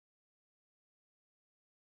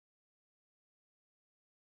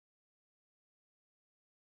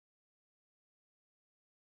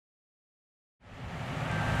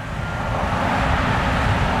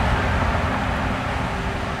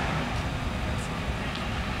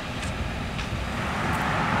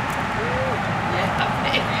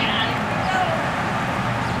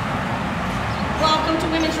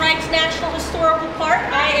tonight's National Historical Park.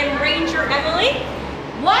 I am Ranger Emily.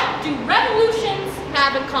 What do revolutions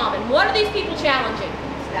have in common? What are these people challenging?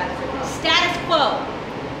 Status quo,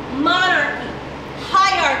 monarchy,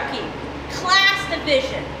 hierarchy, class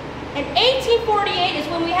division. And 1848 is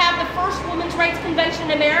when we have the first Women's Rights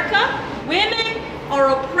Convention in America. Women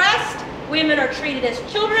are oppressed, women are treated as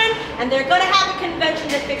children, and they're going to have a convention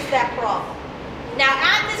to fix that problem. Now,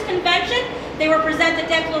 at this convention, they will present the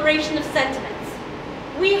Declaration of Sentiments.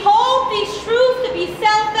 We hold these truths to be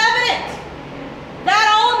self-evident, that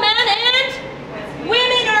all men and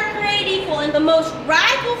women are created equal. And the most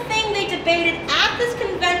radical thing they debated at this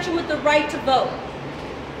convention was the right to vote.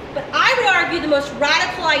 But I would argue the most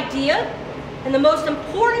radical idea and the most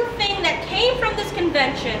important thing that came from this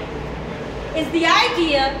convention is the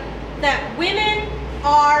idea that women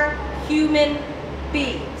are human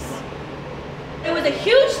beings. It was a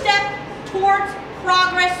huge step towards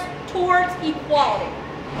progress, towards equality.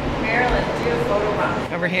 Marilyn, do a photo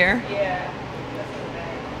run. Over here? Yeah.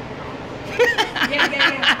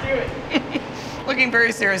 Yeah, do it. Looking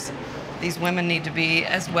very serious. These women need to be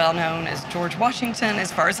as well known as George Washington,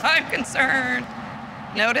 as far as I'm concerned.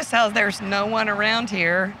 Notice how there's no one around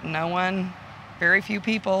here. No one, very few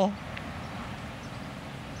people.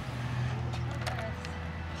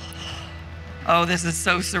 Oh, this is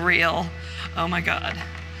so surreal. Oh my God.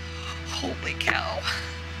 Holy cow.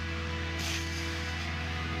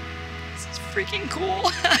 This is freaking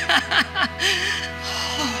cool.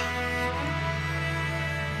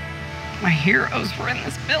 My heroes were in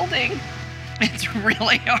this building. It's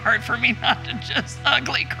really hard for me not to just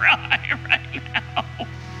ugly cry right now.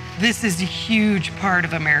 This is a huge part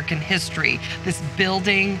of American history. This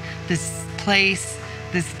building, this place,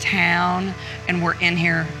 this town, and we're in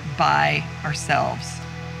here by ourselves.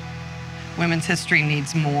 Women's history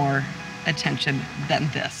needs more attention than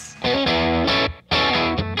this.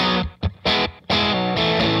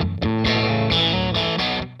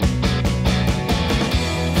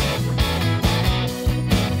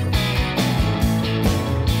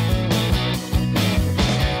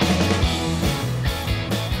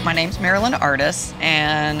 My name's Marilyn Artus,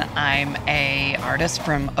 and I'm an artist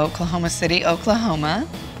from Oklahoma City, Oklahoma.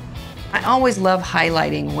 I always love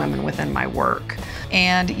highlighting women within my work.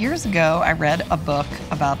 And years ago, I read a book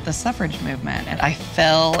about the suffrage movement, and I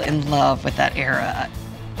fell in love with that era.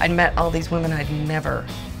 I met all these women I'd never,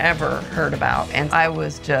 ever heard about, and I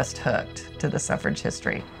was just hooked to the suffrage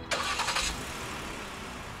history.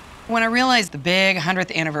 When I realized the big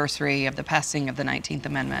 100th anniversary of the passing of the 19th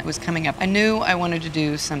Amendment was coming up, I knew I wanted to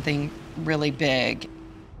do something really big.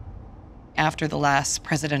 After the last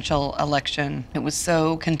presidential election, it was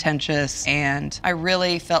so contentious, and I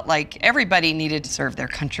really felt like everybody needed to serve their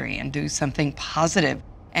country and do something positive.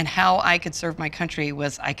 And how I could serve my country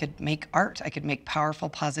was I could make art. I could make powerful,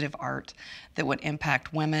 positive art that would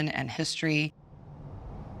impact women and history.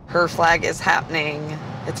 Her flag is happening.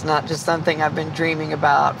 It's not just something I've been dreaming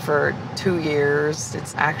about for 2 years.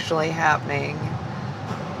 It's actually happening.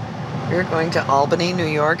 We're going to Albany, New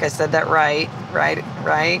York. I said that right?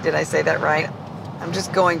 Right? Did I say that right? I'm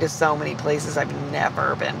just going to so many places I've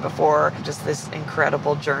never been before. Just this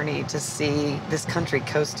incredible journey to see this country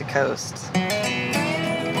coast to coast.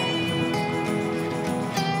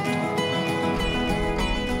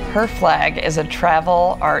 Her flag is a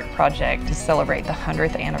travel art project to celebrate the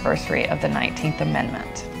 100th anniversary of the 19th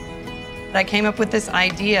Amendment. I came up with this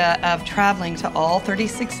idea of traveling to all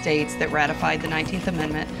 36 states that ratified the 19th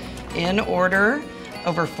Amendment in order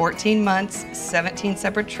over 14 months, 17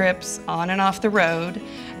 separate trips on and off the road.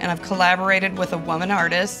 And I've collaborated with a woman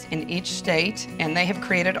artist in each state, and they have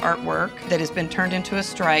created artwork that has been turned into a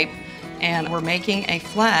stripe. And we're making a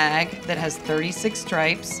flag that has 36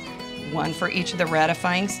 stripes, one for each of the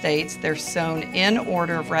ratifying states. They're sewn in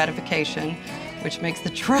order of ratification, which makes the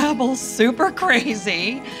travel super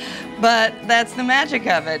crazy, but that's the magic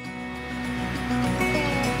of it.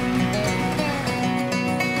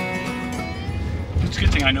 It's a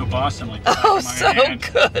good thing I know Boston like that. Oh,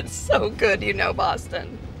 so good you know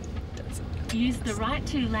Boston. Use the right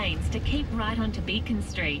two lanes to keep right onto Beacon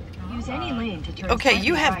Street. Use any lane to turn. Okay,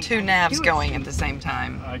 you have two navs going at the same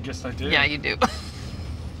time. I guess I do. Yeah, you do.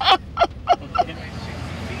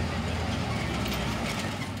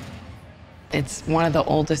 It's one of the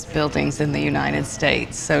oldest buildings in the United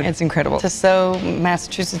States, so it's incredible to sew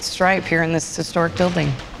Massachusetts stripe here in this historic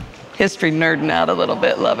building. History nerding out a little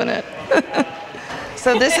bit, loving it.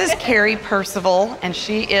 So this is Carrie Percival, and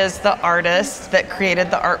she is the artist that created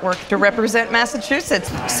the artwork to represent Massachusetts.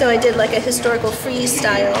 So I did like a historical freeze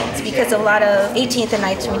style because a lot of 18th and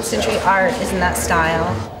 19th century art is in that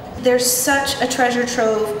style. There's such a treasure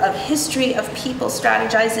trove of history of people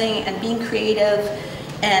strategizing and being creative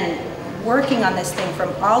and working on this thing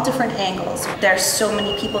from all different angles. There's so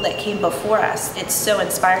many people that came before us. It's so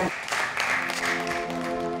inspiring.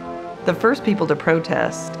 The first people to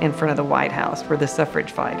protest in front of the White House were the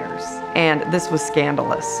suffrage fighters, and this was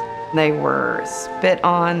scandalous. They were spit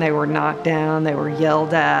on, they were knocked down, they were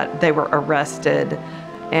yelled at, they were arrested,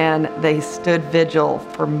 and they stood vigil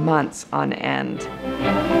for months on end.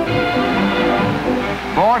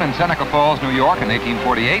 Born in Seneca Falls, New York in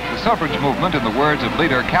 1848, the suffrage movement, in the words of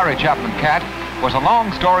leader Carrie Chapman Catt, was a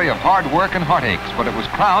long story of hard work and heartaches, but it was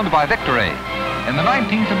crowned by victory in the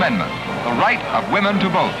 19th Amendment, the right of women to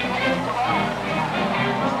vote.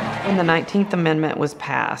 When the 19th Amendment was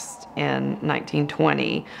passed in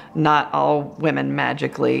 1920, not all women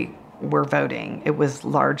magically were voting. It was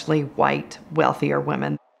largely white, wealthier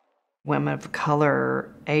women. Women of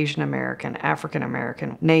color, Asian American, African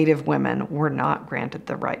American, Native women were not granted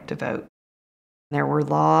the right to vote. There were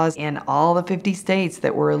laws in all the 50 states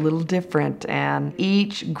that were a little different, and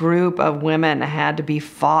each group of women had to be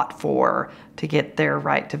fought for to get their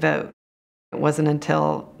right to vote. It wasn't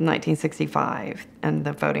until 1965 and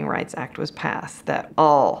the Voting Rights Act was passed that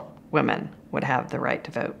all women would have the right to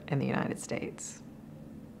vote in the United States.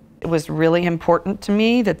 It was really important to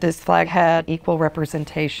me that this flag had equal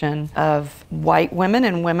representation of white women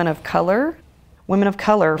and women of color. Women of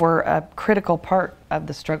color were a critical part of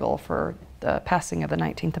the struggle for the passing of the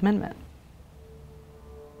 19th Amendment.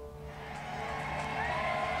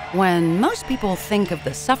 When most people think of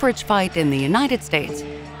the suffrage fight in the United States,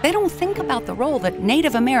 they don't think about the role that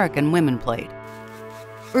Native American women played.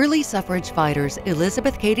 Early suffrage fighters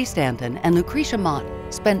Elizabeth Cady Stanton and Lucretia Mott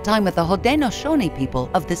spent time with the Haudenosaunee people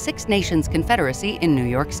of the Six Nations Confederacy in New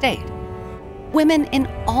York State. Women in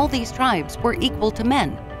all these tribes were equal to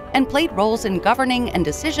men and played roles in governing and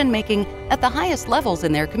decision-making at the highest levels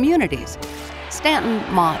in their communities. Stanton,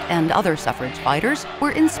 Mott, and other suffrage fighters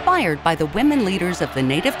were inspired by the women leaders of the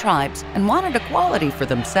native tribes and wanted equality for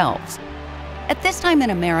themselves. At this time in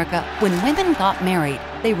America, when women got married,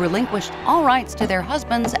 they relinquished all rights to their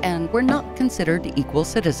husbands and were not considered equal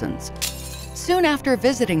citizens. Soon after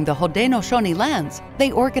visiting the Haudenosaunee lands,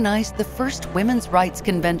 they organized the first Women's Rights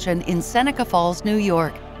Convention in Seneca Falls, New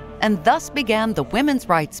York, and thus began the women's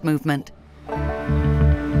rights movement.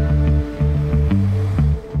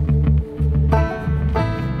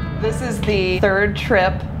 This is the third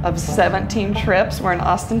trip of 17 trips. We're in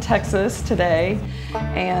Austin, Texas today,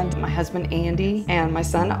 and my husband Andy and my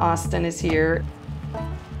son Austin is here.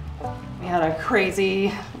 We had a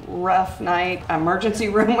crazy, rough night. Emergency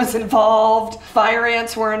room was involved. Fire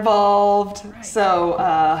ants were involved. So,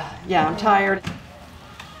 yeah, I'm tired.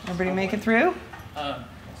 Everybody make it through?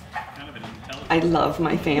 I love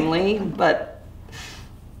my family, but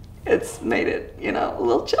it's made it, a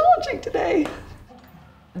little challenging today.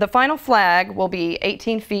 The final flag will be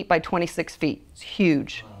 18 feet by 26 feet. It's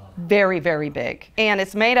huge, very, very big. And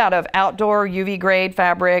it's made out of outdoor UV grade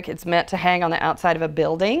fabric. It's meant to hang on the outside of a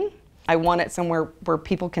building. I want it somewhere where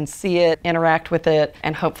people can see it, interact with it,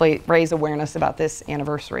 and hopefully raise awareness about this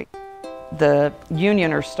anniversary. The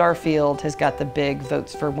Union or Starfield has got the big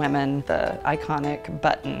Votes for Women, the iconic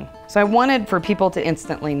button. So I wanted for people to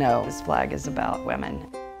instantly know this flag is about women.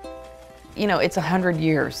 It's 100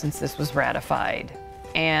 years since this was ratified.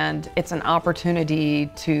 And it's an opportunity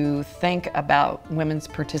to think about women's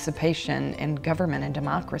participation in government and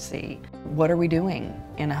democracy. What are we doing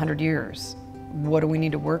in 100 years? What do we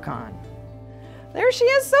need to work on? There she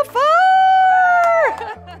is so far!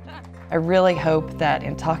 I really hope that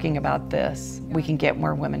in talking about this, we can get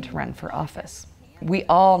more women to run for office. We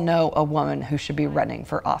all know a woman who should be running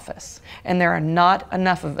for office, and there are not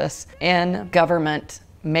enough of us in government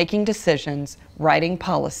making decisions, writing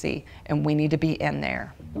policy, and we need to be in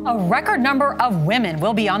there. A record number of women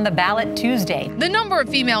will be on the ballot Tuesday. The number of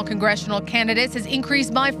female congressional candidates has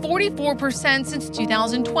increased by 44% since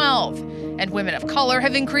 2012, and women of color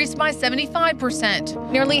have increased by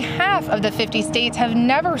 75%. Nearly half of the 50 states have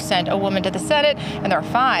never sent a woman to the Senate, and there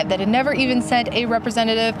are 5 that had never even sent a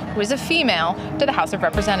representative who is a female to the House of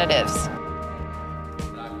Representatives.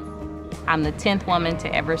 I'm the 10th woman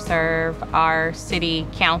to ever serve our city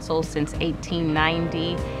council since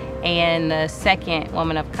 1890, and the second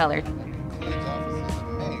woman of color.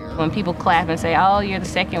 When people clap and say, oh, you're the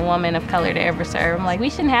second woman of color to ever serve, I'm like, we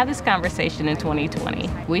shouldn't have this conversation in 2020.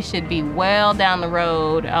 We should be well down the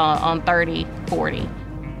road on 30, 40.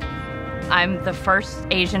 I'm the first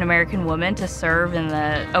Asian American woman to serve in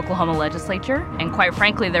the Oklahoma legislature, and quite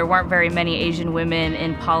frankly, there weren't very many Asian women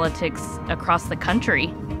in politics across the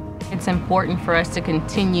country. It's important for us to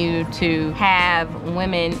continue to have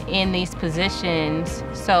women in these positions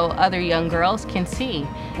so other young girls can see.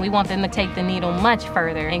 We want them to take the needle much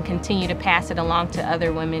further and continue to pass it along to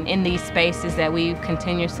other women in these spaces that we've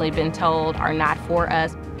continuously been told are not for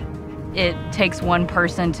us. It takes one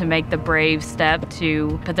person to make the brave step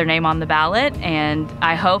to put their name on the ballot, and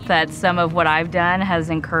I hope that some of what I've done has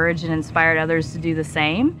encouraged and inspired others to do the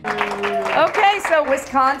same. Okay, so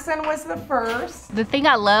Wisconsin was the first. The thing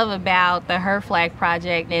I love about the Her Flag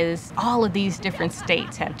Project is all of these different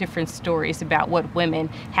states have different stories about what women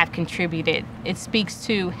have contributed. It speaks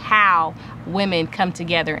to how women come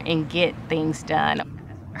together and get things done.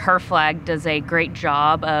 Her Flag does a great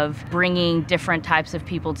job of bringing different types of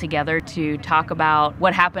people together to talk about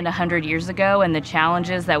what happened 100 years ago and the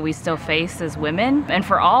challenges that we still face as women. And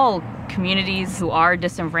for all communities who are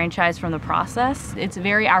disenfranchised from the process, it's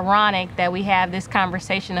very ironic that we have this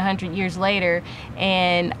conversation 100 years later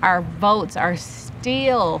and our votes are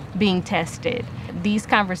still being tested. These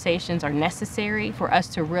conversations are necessary for us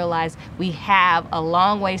to realize we have a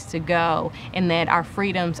long ways to go and that our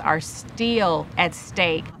freedoms are still at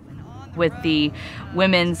stake. With the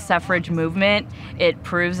women's suffrage movement, it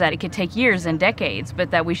proves that it could take years and decades,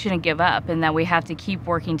 but that we shouldn't give up and that we have to keep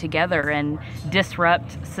working together and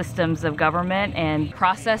disrupt systems of government and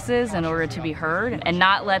processes in order to be heard and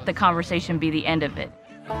not let the conversation be the end of it.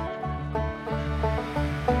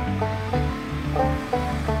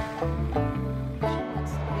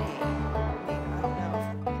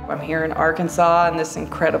 I'm here in Arkansas in this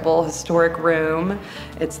incredible historic room.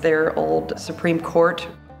 It's their old Supreme Court.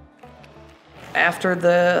 After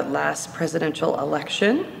the last presidential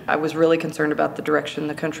election, I was really concerned about the direction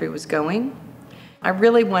the country was going. I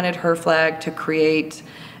really wanted Her Flag to create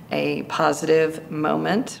a positive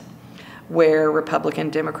moment where Republican,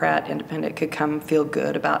 Democrat, Independent could come feel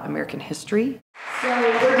good about American history. So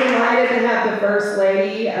we're delighted to have the First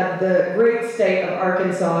Lady of the great state of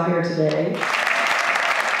Arkansas here today.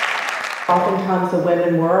 Oftentimes the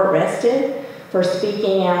women were arrested for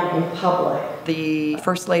speaking out in public. The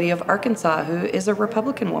First Lady of Arkansas, who is a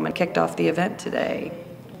Republican woman, kicked off the event today.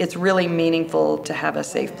 It's really meaningful to have a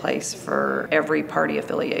safe place for every party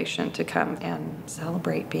affiliation to come and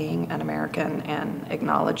celebrate being an American and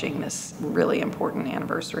acknowledging this really important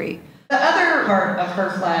anniversary. The other part of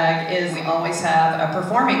Her Flag is we always have a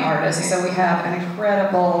performing artist, so we have an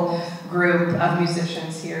incredible group of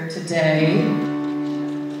musicians here today.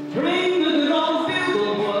 Bring the good old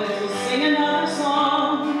fiddle boys, we'll sing another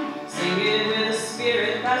song. Sing it with a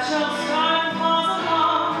spirit that shall start and pause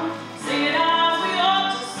along. Sing it as we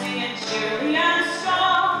ought to sing it, cheerily and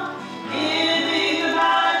strong. Giving the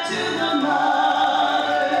ballad to the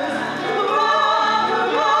mothers. Hurrah,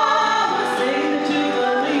 hurrah, we'll sing the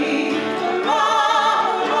jubilee. Hurrah,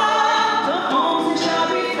 hurrah, the homes shall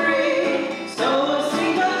be free. So we'll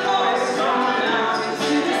sing the chorus from the mountains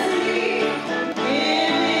to the sea.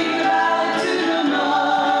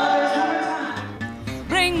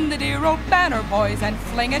 Bring the dear old banner, boys, and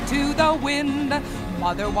fling it to the wind.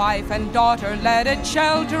 Mother, wife, and daughter, let it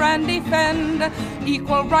shelter and defend.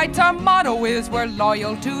 Equal rights, our motto is, we're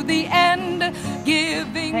loyal to the end.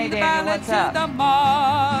 Giving the ballot to the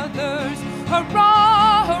mothers.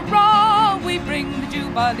 Hurrah, hurrah, we bring the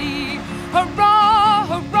jubilee. Hurrah,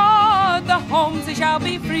 hurrah, the homes they shall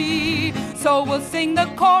be free. So we'll sing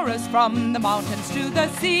the chorus from the mountains to the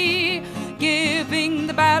sea, giving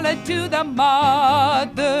the ballot to the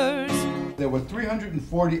mothers. There were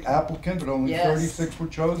 340 applicants, but only 36 were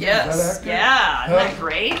chosen. Yes. Is that accurate? Yeah, isn't that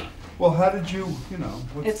great? Well, how did you know,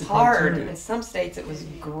 what's It's the hard. criteria? In some states, it was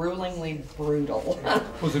gruelingly brutal.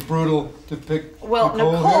 Was it brutal to pick Well,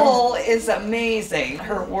 Nicole Nicole is amazing.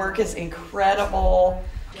 Her work is incredible.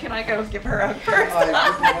 Can I go give her a first? Oh,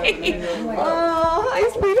 hi,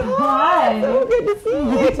 sweetheart. Hi. So good to see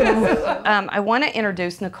you. I want to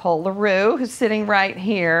introduce Nicole LaRue, who's sitting right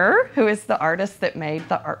here, who is the artist that made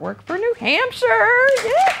the artwork for New Hampshire.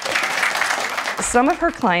 Yeah. Some of her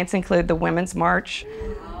clients include the Women's March.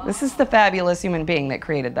 This is the fabulous human being that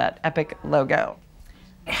created that epic logo.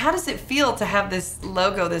 How does it feel to have this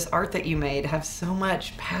logo, this art that you made, have so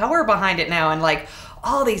much power behind it now, and like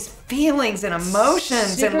all these feelings and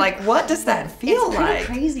emotions, and like, what does that feel like? It's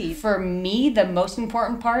pretty crazy. For me, the most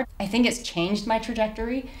important part, I think it's changed my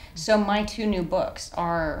trajectory. So my 2 new books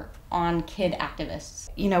are on kid activists.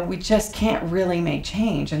 You know, we just can't really make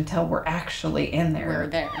change until we're actually in there. We're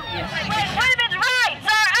there, yeah. Women's rights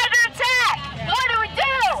are under attack! What do we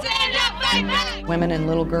do? Stand up, fight back! Women and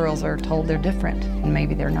little girls are told they're different, and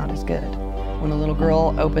maybe they're not as good. When a little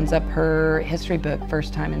girl opens up her history book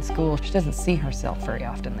first time in school, she doesn't see herself very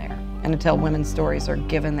often there. And until women's stories are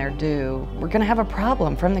given their due, we're gonna have a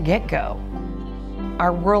problem from the get-go.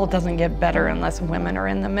 Our world doesn't get better unless women are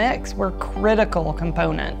in the mix. We're a critical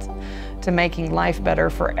component to making life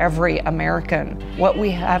better for every American. What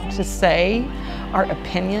we have to say, our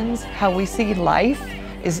opinions, how we see life,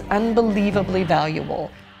 is unbelievably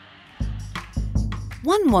valuable.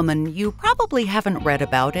 One woman you probably haven't read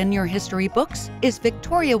about in your history books is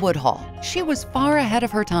Victoria Woodhull. She was far ahead of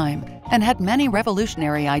her time and had many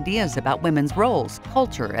revolutionary ideas about women's roles,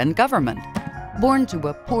 culture, and government. Born to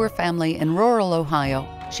a poor family in rural Ohio,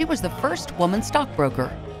 she was the first woman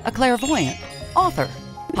stockbroker, a clairvoyant, author,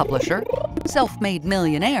 publisher, self-made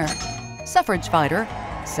millionaire, suffrage fighter,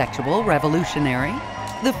 sexual revolutionary,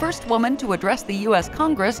 the first woman to address the U.S.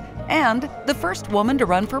 Congress, and the first woman to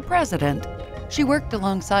run for president. She worked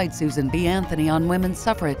alongside Susan B. Anthony on women's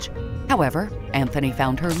suffrage. However, Anthony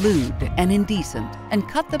found her lewd and indecent and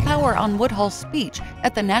cut the power on Woodhull's speech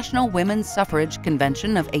at the National Women's Suffrage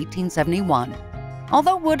Convention of 1871.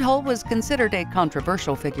 Although Woodhull was considered a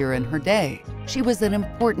controversial figure in her day, she was an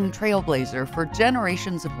important trailblazer for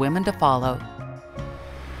generations of women to follow.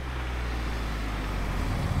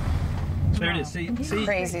 There it is. See?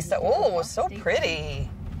 Crazy stuff. Oh, so pretty.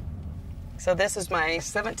 So this is my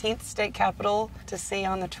 17th state capitol to see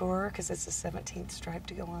on the tour because it's the 17th stripe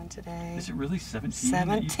to go on today. Is it really 17?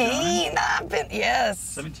 17. Yes.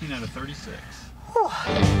 17 out of 36.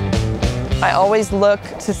 I always look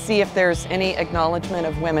to see if there's any acknowledgement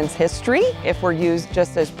of women's history, if we're used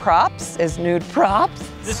just as props, as nude props.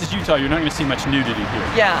 This is Utah. You're not going to see much nudity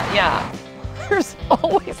here. Yeah. There's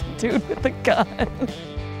always a dude with a gun.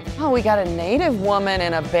 Oh, we got a Native woman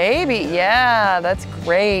and a baby. Yeah, that's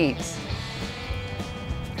great.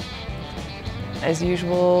 As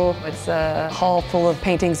usual, it's a hall full of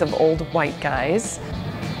paintings of old white guys.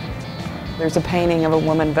 There's a painting of a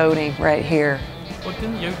woman voting right here. Well,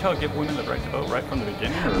 didn't Utah give women the right to vote right from the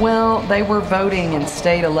beginning? Or? Well, they were voting in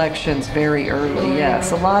state elections very early,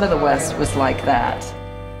 yes. A lot of the West was like that.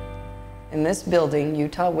 In this building,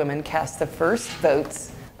 Utah women cast the first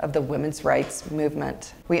votes of the women's rights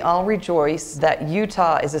movement. We all rejoice that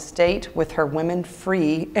Utah is a state with her women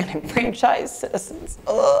free and enfranchised citizens.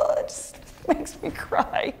 Oh, it just makes me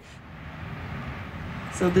cry.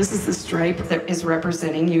 So this is the stripe that is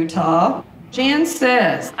representing Utah. Jan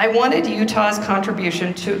says, I wanted Utah's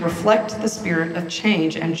contribution to reflect the spirit of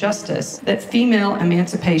change and justice that female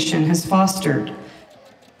emancipation has fostered.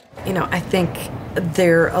 You know, I think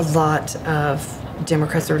there are a lot of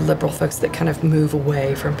Democrats or liberal folks that kind of move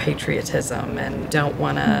away from patriotism and don't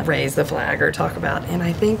want to raise the flag or talk about, and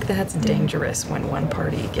I think that's dangerous when one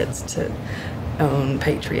party gets to own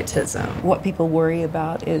patriotism. What people worry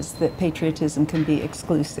about is that patriotism can be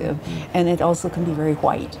exclusive and it also can be very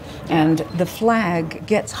white. And the flag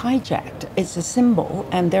gets hijacked. It's a symbol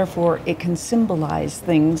and therefore it can symbolize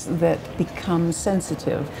things that become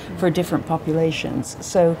sensitive for different populations.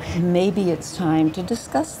 So maybe it's time to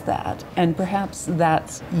discuss that, and perhaps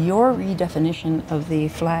that's your redefinition of the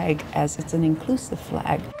flag as it's an inclusive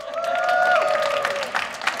flag.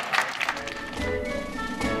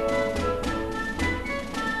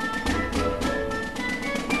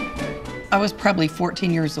 I was probably 14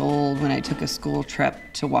 years old when I took a school trip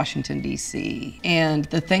to Washington, D.C. And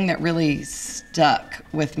the thing that really stuck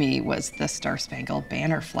with me was the Star-Spangled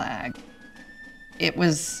Banner flag. It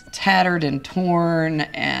was tattered and torn,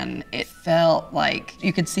 and it felt like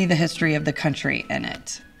you could see the history of the country in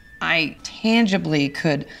it. I tangibly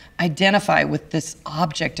could identify with this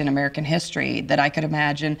object in American history that I could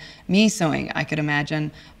imagine me sewing. I could imagine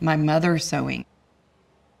my mother sewing.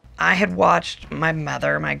 I had watched my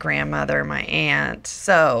mother, my grandmother, my aunt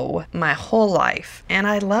sew my whole life, and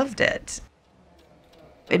I loved it.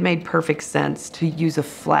 It made perfect sense to use a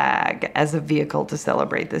flag as a vehicle to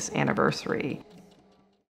celebrate this anniversary.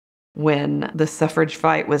 When the suffrage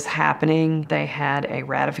fight was happening, they had a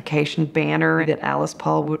ratification banner that Alice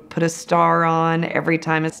Paul would put a star on every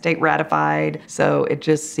time a state ratified. So it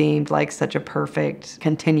just seemed like such a perfect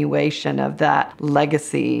continuation of that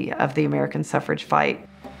legacy of the American suffrage fight.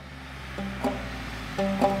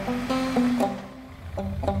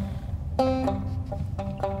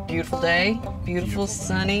 Beautiful day, beautiful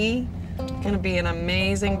sunny. Gonna be an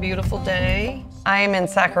amazing, beautiful day. I am in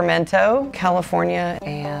Sacramento, California,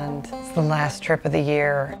 and it's the last trip of the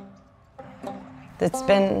year. It's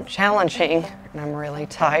been challenging, and I'm really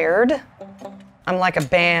tired. I'm like a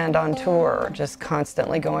band on tour, just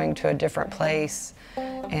constantly going to a different place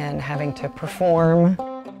and having to perform.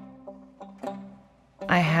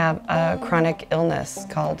 I have a chronic illness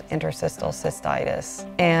called interstitial cystitis,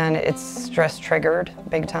 and it's stress triggered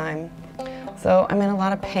big time. So I'm in a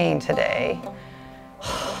lot of pain today,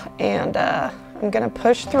 and I'm gonna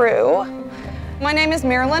push through. My name is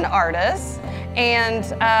Marilyn Artus, and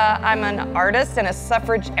I'm an artist and a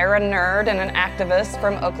suffrage-era nerd and an activist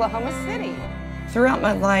from Oklahoma City. Throughout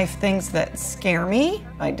my life, things that scare me,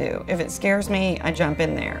 I do. If it scares me, I jump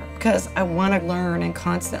in there because I want to learn and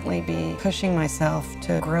constantly be pushing myself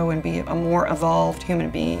to grow and be a more evolved human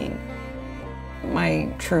being.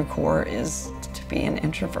 My true core is to be an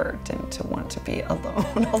introvert and to want to be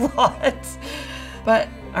alone a lot. But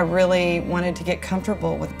I really wanted to get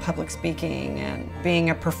comfortable with public speaking and being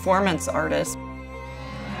a performance artist.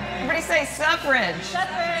 Everybody say suffrage.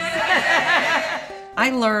 Suffrage. I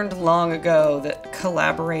learned long ago that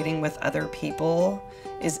collaborating with other people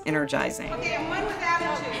is energizing. Okay, and one without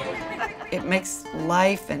a two. It makes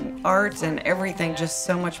life and art and everything just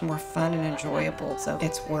so much more fun and enjoyable. So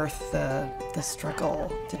it's worth the struggle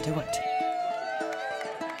to do it.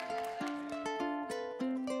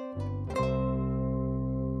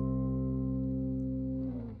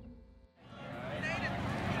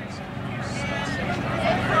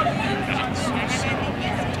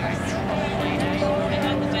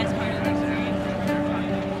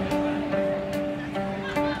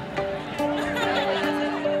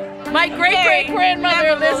 My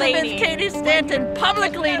great-great-grandmother Elizabeth Cady Stanton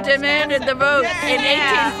publicly demanded the vote in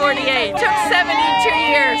 1848. It took 72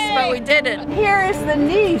 years, but we did it. Here is the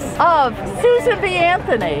niece of Susan B.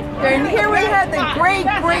 Anthony. And here we had the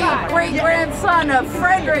great-great-great-grandson of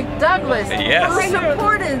Frederick Douglass, who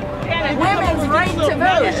supported women's right to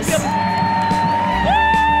vote.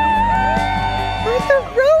 We're at the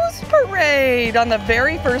Rose Parade on the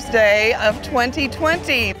very first day of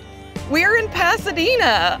 2020. We're in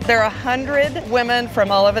Pasadena. There are 100 women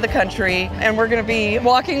from all over the country, and we're going to be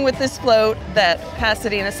walking with this float that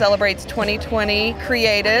Pasadena Celebrates 2020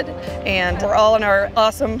 created, and we're all in our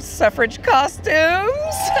awesome suffrage costumes.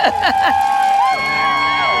 It's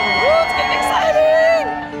getting exciting!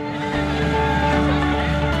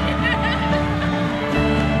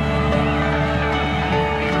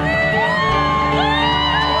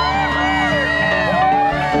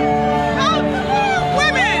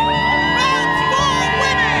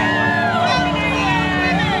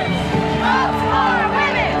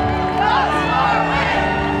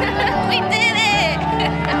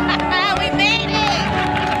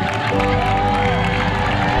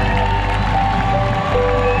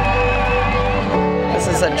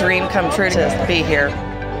 It's a dream come true to be here.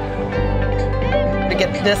 To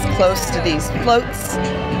get this close to these floats,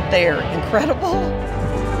 they are incredible.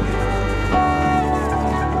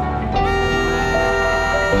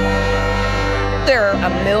 There are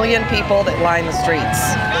 1 million people that line the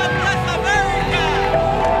streets.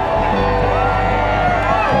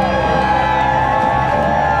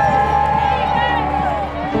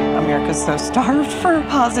 America's so starved for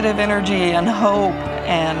positive energy and hope,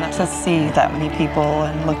 and to see that many people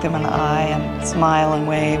and look them in the eye and smile and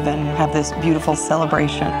wave and have this beautiful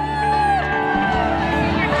celebration.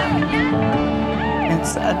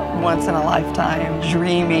 It's a once-in-a-lifetime,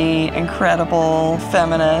 dreamy, incredible,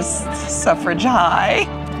 feminist suffrage high.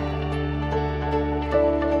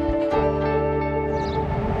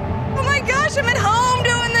 Oh my gosh, I'm at home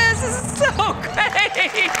doing this. This is so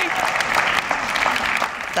great.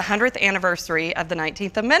 The 100th anniversary of the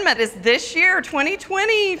 19th Amendment is this year,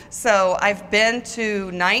 2020. So I've been to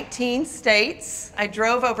 19 states. I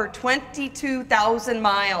drove over 22,000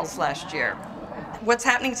 miles last year. What's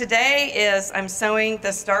happening today is I'm sewing the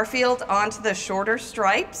starfield onto the shorter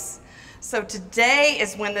stripes. So today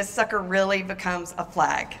is when this sucker really becomes a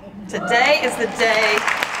flag. Today is the day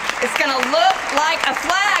it's gonna look like a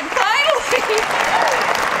flag, finally.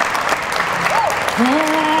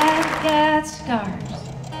 I've got scars.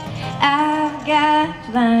 I've got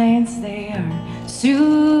lines, they are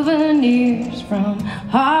souvenirs from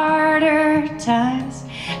harder times.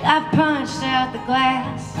 I punched out the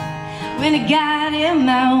glass when it got in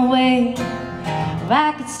my way.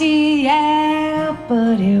 I could see out,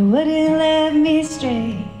 but it wouldn't let me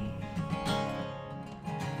stray.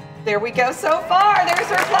 There we go so far. There's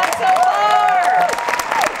her flag so far.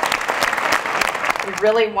 We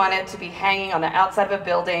really want it to be hanging on the outside of a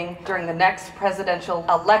building during the next presidential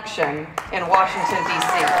election in Washington,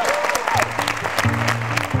 D.C.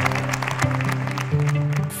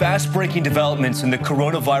 fast-breaking developments in the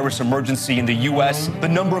coronavirus emergency in the U.S., the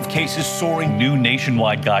number of cases soaring. New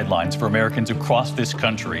nationwide guidelines for Americans across this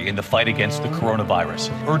country in the fight against the coronavirus,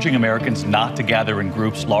 urging Americans not to gather in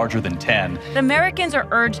groups larger than 10. Americans are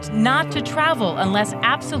urged not to travel unless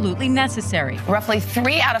absolutely necessary. Roughly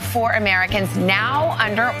 3 out of 4 Americans now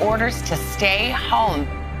under orders to stay home.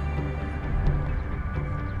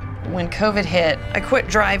 When COVID hit, I quit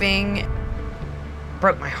driving.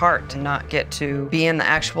 Broke my heart to not get to be in the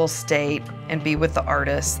actual state and be with the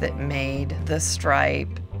artists that made the stripe.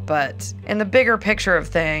 But in the bigger picture of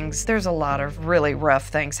things, there's a lot of really rough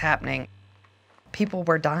things happening. People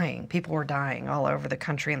were dying. People were dying all over the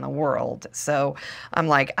country and the world. So I'm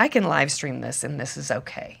like, I can live stream this and this is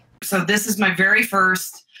okay. So this is my very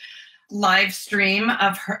first live stream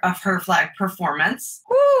of her flag performance.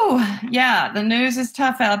 Woo! Yeah, the news is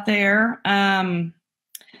tough out there.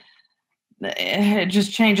 It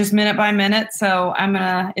just changes minute by minute, so I'm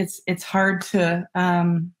gonna. It's hard to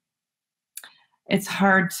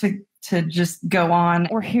just go on.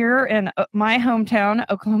 We're here in my hometown,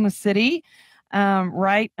 Oklahoma City,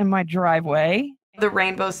 right in my driveway. The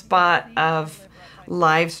rainbow spot of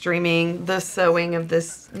live streaming the sewing of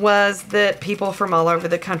this was that people from all over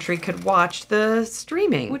the country could watch the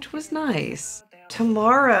streaming, which was nice.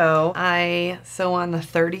 Tomorrow, I sew on the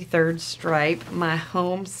 33rd stripe, my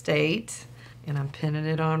home state. And I'm pinning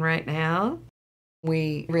it on right now.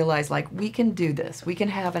 We realize, like, we can do this. We can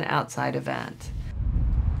have an outside event.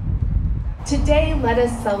 Today, let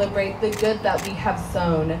us celebrate the good that we have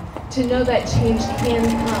sown, to know that change can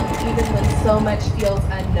come even when so much feels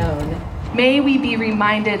unknown. May we be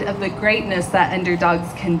reminded of the greatness that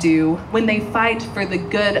underdogs can do when they fight for the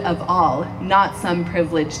good of all, not some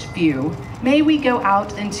privileged few. May we go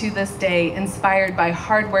out into this day inspired by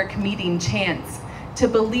hard work meeting chance, to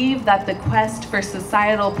believe that the quest for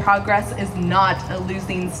societal progress is not a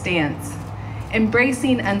losing stance.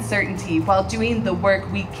 Embracing uncertainty while doing the work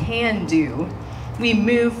we can do, we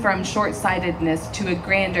move from short-sightedness to a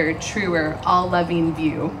grander, truer, all-loving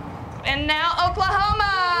view. And now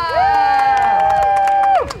Oklahoma!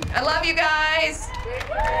 Woo! I love you guys!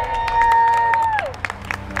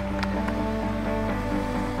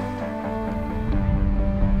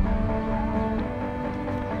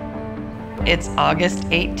 It's August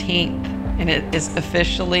 18th, and it is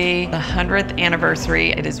officially the 100th anniversary.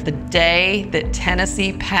 It is the day that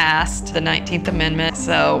Tennessee passed the 19th Amendment.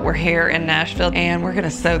 So we're here in Nashville, and we're gonna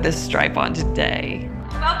sew this stripe on today.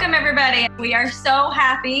 Welcome, everybody. We are so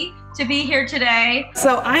happy to be here today.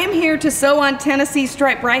 So I am here to sew on Tennessee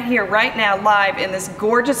stripe right here, right now, live in this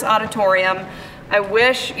gorgeous auditorium. I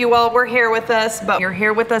wish you all were here with us, but you're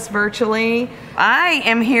here with us virtually. I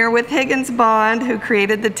am here with Higgins Bond, who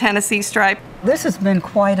created the Tennessee stripe. This has been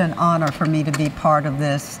quite an honor for me to be part of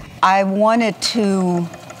this. I wanted to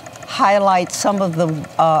highlight some of the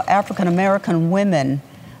African American women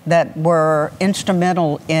that were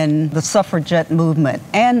instrumental in the suffragette movement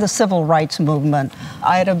and the civil rights movement.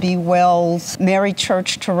 Ida B. Wells, Mary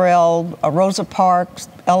Church Terrell, Rosa Parks,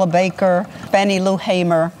 Ella Baker, Fannie Lou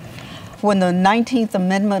Hamer. When the 19th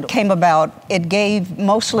Amendment came about, it gave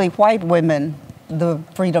mostly white women the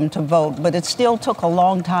freedom to vote, but it still took a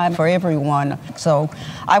long time for everyone. So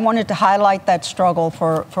I wanted to highlight that struggle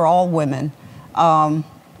for all women,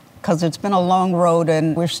 because it's been a long road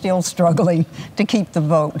and we're still struggling to keep the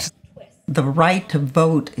vote. The right to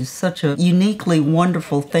vote is such a uniquely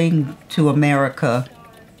wonderful thing to America.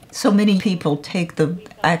 So many people take the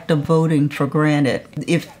act of voting for granted.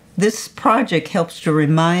 If this project helps to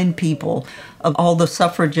remind people of all the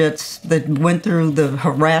suffragettes that went through the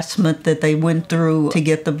harassment that they went through to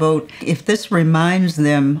get the vote. If this reminds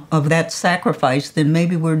them of that sacrifice, then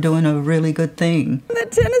maybe we're doing a really good thing. The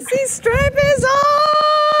Tennessee stripe is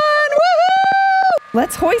on! Woohoo!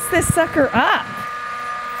 Let's hoist this sucker up.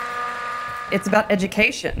 It's about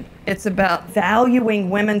education. It's about valuing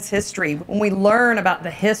women's history. When we learn about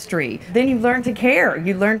the history, then you learn to care.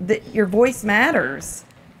 You learn that your voice matters.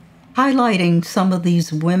 Highlighting some of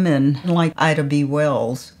these women, like Ida B.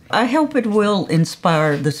 Wells, I hope it will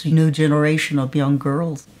inspire this new generation of young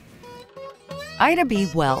girls. Ida B.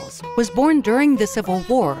 Wells was born during the Civil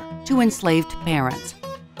War to enslaved parents.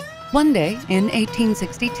 One day in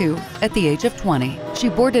 1862, at the age of 20, she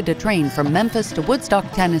boarded a train from Memphis to Woodstock,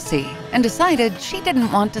 Tennessee, and decided she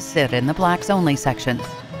didn't want to sit in the blacks-only section.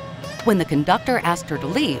 When the conductor asked her to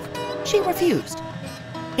leave, she refused.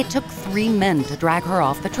 It took 3 men to drag her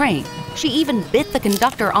off the train. She even bit the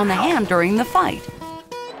conductor on the hand during the fight.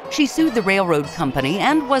 She sued the railroad company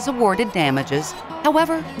and was awarded damages.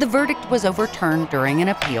 However, the verdict was overturned during an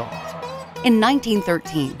appeal. In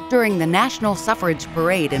 1913, during the National Suffrage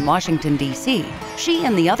Parade in Washington, D.C., she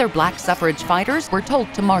and the other black suffrage fighters were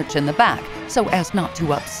told to march in the back so as not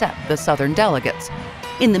to upset the Southern delegates.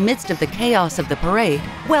 In the midst of the chaos of the parade,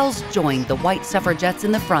 Wells joined the white suffragettes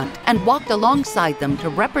in the front and walked alongside them to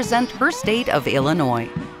represent her state of Illinois.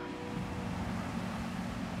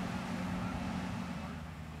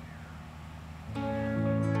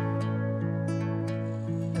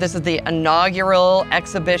 This is the inaugural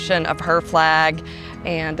exhibition of her flag,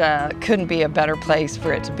 and couldn't be a better place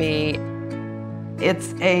for it to be.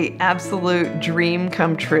 It's an absolute dream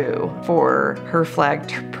come true for her flag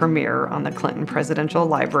to premiere on the Clinton Presidential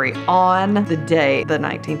Library on the day the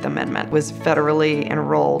 19th Amendment was federally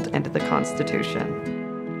enrolled into the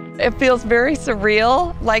Constitution. It feels very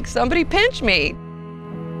surreal, like somebody pinched me.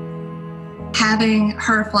 Having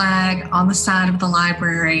her flag on the side of the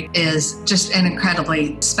library is just an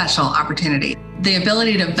incredibly special opportunity. The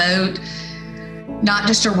ability to vote, not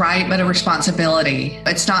just a right, but a responsibility.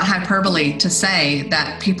 It's not hyperbole to say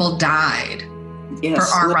that people died for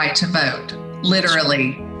our right to vote,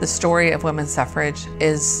 literally. The story of women's suffrage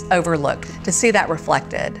is overlooked. To see that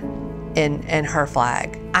reflected in her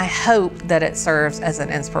flag, I hope that it serves as an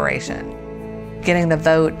inspiration. Getting the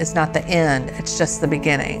vote is not the end, it's just the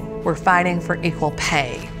beginning. We're fighting for equal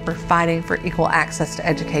pay. We're fighting for equal access to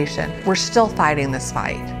education. We're still fighting this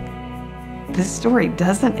fight. This story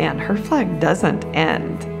doesn't end. Her flag doesn't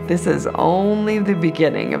end. This is only the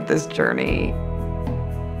beginning of this journey.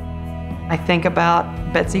 I think about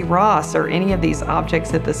Betsy Ross or any of these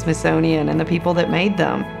objects at the Smithsonian and the people that made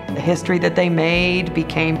them. The history that they made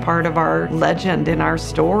became part of our legend and our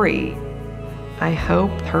story. I hope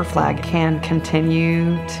her flag can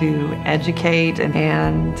continue to educate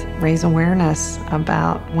and raise awareness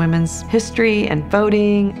about women's history and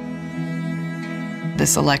voting.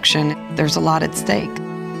 This election, there's a lot at stake.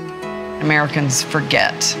 Americans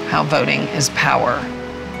forget how voting is power.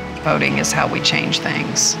 Voting is how we change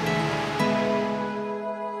things.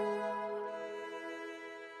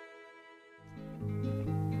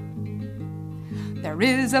 There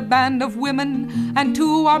is a band of women, and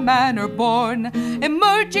to our manor born,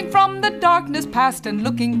 emerging from the darkness past and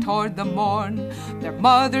looking toward the morn. Their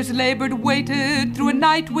mothers labored, waited through a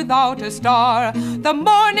night without a star. The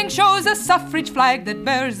morning shows a suffrage flag that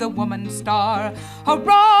bears the woman's star.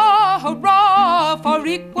 Hurrah, hurrah, for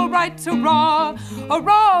equal rights, hurrah.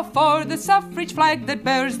 Hurrah for the suffrage flag that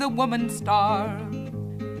bears the woman's star.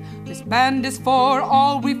 This band is for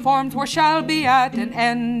all reforms, war shall be at an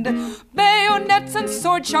end. Bayonets and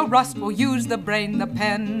swords shall rust, we'll use the brain, the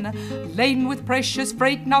pen. Laden with precious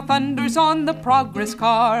freight, now thunders on the progress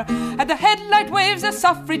car. At the headlight waves a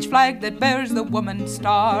suffrage flag that bears the woman's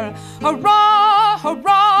star. Hurrah,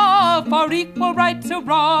 hurrah, for equal rights,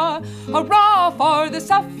 hurrah. Hurrah for the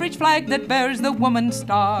suffrage flag that bears the woman's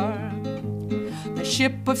star. The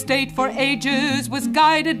ship of state for ages was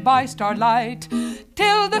guided by starlight,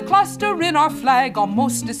 till the cluster in our flag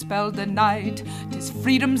almost dispelled the night. 'Tis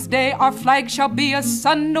freedom's day, our flag shall be a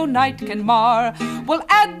sun no night can mar. We'll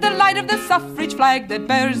add the light of the suffrage flag that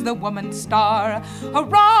bears the woman's star.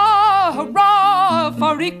 Hurrah, hurrah,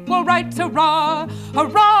 for equal rights, hurrah.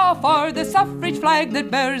 Hurrah for the suffrage flag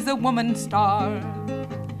that bears the woman's star.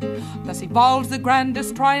 Thus evolves the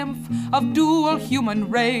grandest triumph of dual human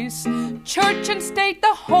race. Church and state,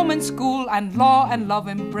 the home and school, and law and love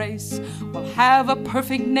embrace. We'll have a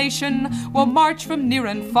perfect nation, we'll march from near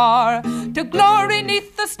and far. To glory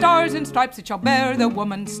neath the stars and stripes it shall bear the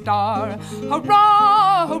woman's star.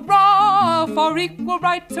 Hurrah, hurrah, for equal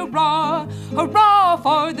rights, hurrah. Hurrah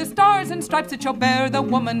for the stars and stripes it shall bear the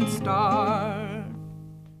woman's star.